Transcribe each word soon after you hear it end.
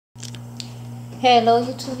Hello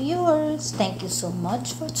YouTube viewers, thank you so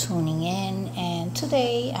much for tuning in, and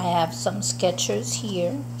today I have some Skechers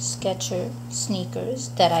here, Skecher sneakers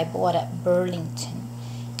that I bought at Burlington,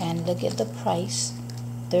 and look at the price,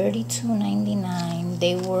 $32.99.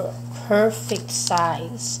 They were perfect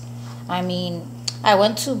size. I mean, I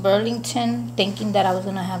went to Burlington thinking that I was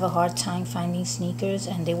gonna have a hard time finding sneakers,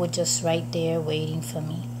 and they were just right there waiting for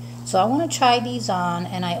me. So I want to try these on,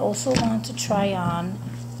 and I also want to try on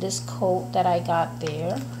this coat that I got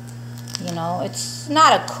there. You know, it's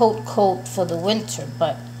not a coat for the winter,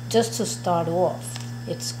 but just to start off,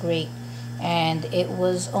 it's great. And it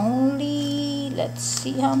was only, let's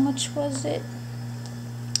see, how much was it?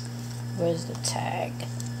 Where's the tag?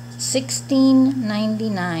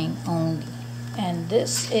 $16.99 only. And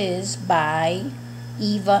this is by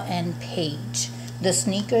Eva and Paige. The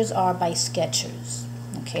sneakers are by Skechers.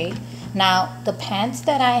 Okay, now the pants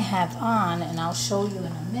that I have on, and I'll show you in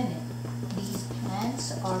a minute, these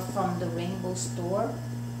pants are from the Rainbow store,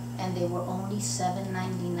 and they were only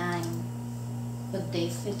 $7.99, but they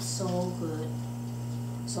fit so good.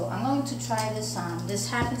 So I'm going to try this on. This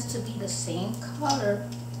happens to be the same color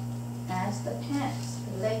as the pants,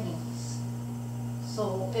 the leggings,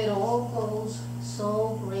 so it all goes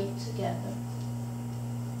so great together.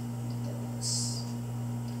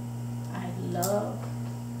 I love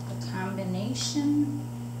combination,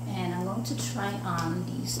 and I'm going to try on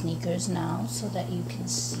these sneakers now so that you can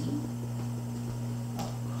see up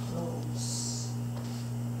close.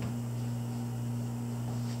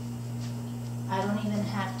 I don't even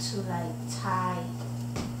have to like tie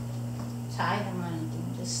them or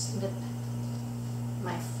anything, just slip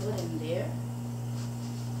my foot in there.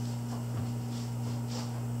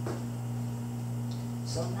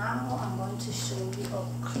 So now I'm going to show you up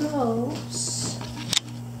close.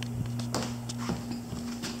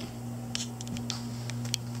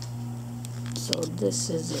 So this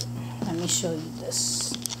is it. Let me show you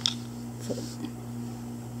this.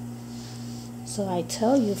 So I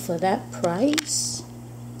tell you, for that price,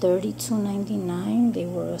 $32.99, they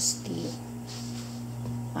were a steal.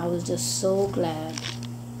 I was just so glad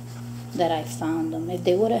that I found them. If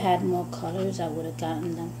they would have had more colors, I would have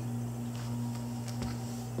gotten them.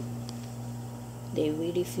 They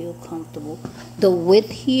really feel comfortable. The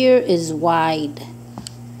width here is wide,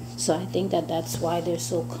 so I think that's why they're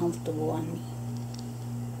so comfortable on me.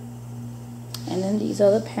 And then these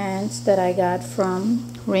are the pants that I got from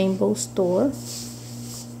Rainbow store.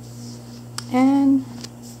 And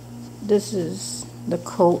this is the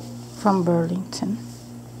coat from Burlington.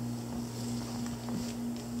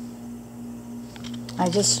 I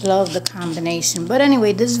just love the combination. But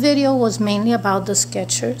anyway, this video was mainly about the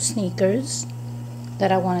Skecher sneakers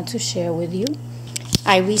that I wanted to share with you.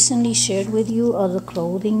 I recently shared with you other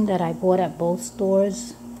clothing that I bought at both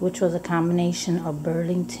stores, which was a combination of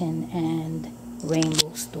Burlington and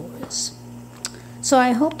Rainbow stores. So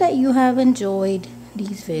I hope that you have enjoyed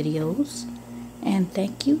these videos, and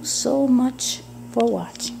thank you so much for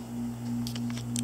watching.